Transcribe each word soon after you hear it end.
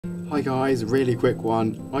Hi guys, really quick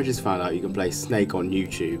one. I just found out you can play Snake on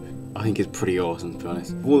YouTube. I think it's pretty awesome, to be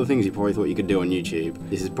honest. Of all the things you probably thought you could do on YouTube,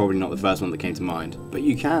 this is probably not the first one that came to mind. But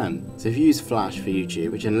you can. So if you use Flash for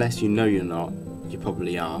YouTube, which unless you know you're not, you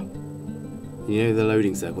probably are. You know the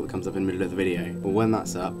loading circle that comes up in the middle of the video? Well, when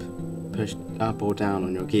that's up, push up or down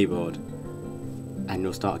on your keyboard, and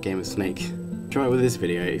you'll start a game of Snake. Try it with this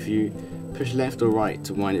video. If you push left or right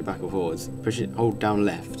to wind it back or forwards, hold down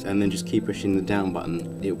left, and then just keep pushing the down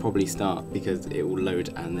button, it'll probably start because it will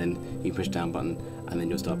load, and then you push down button, and then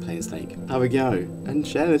you'll start playing Snake. Have a go, and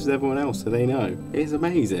share this with everyone else so they know. It's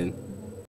amazing.